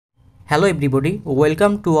Hello everybody,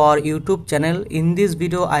 welcome to our YouTube channel. In this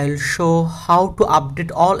video I will show how to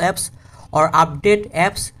update all apps or update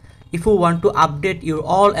apps. If you want to update your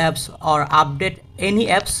all apps or update any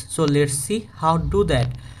apps, so let's see how to do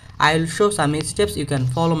that. I will show some steps. You can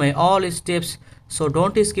follow my all steps, so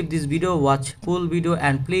don't skip this video, watch full video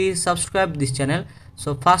and please subscribe this channel.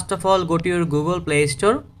 So first of all, go to your Google Play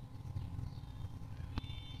Store.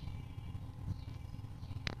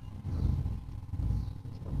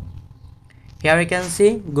 Here you can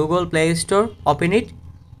see Google Play Store, open it,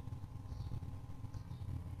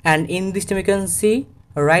 and in this time you can see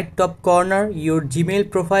right top corner your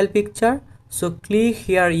Gmail profile picture. So click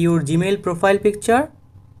here your Gmail profile picture,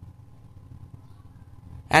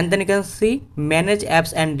 and then you can see manage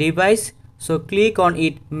apps and device. So click on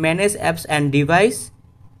it, manage apps and device,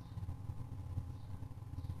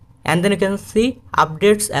 and then you can see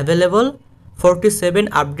updates available, 47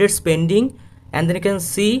 updates pending, and then you can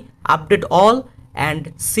see update all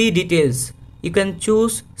and see details. You can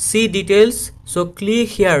choose see details, so click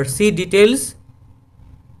here see details,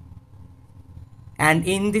 and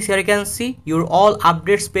in this here you can see your all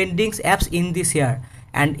updates pending apps in this here,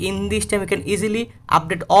 and in this time you can easily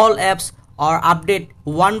update all apps or update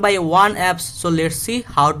one by one apps. So let's see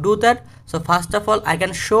how to do that. So first of all I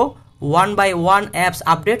can show one by one apps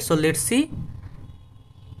update. So let's see.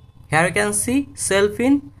 Here you can see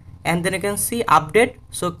self-in, and then you can see update.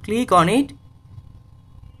 So click on it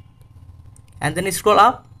and then scroll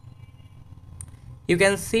up. You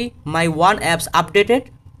can see my one apps updated,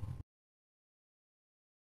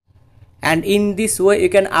 and in this way you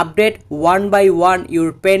can update one by one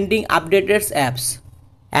your pending updated apps,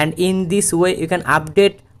 and in this way you can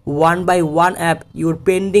update one by one app your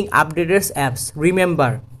pending updated apps,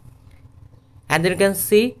 remember. And then you can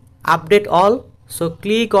see update all, so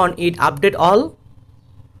click on it, update all.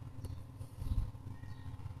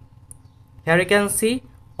 Here you can see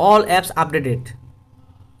all apps updated,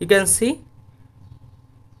 you can see,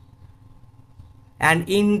 and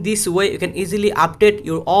in this way you can easily update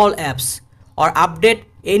your all apps or update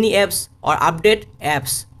any apps or update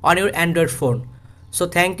apps on your Android phone. So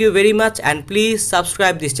thank you very much and please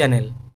subscribe this channel.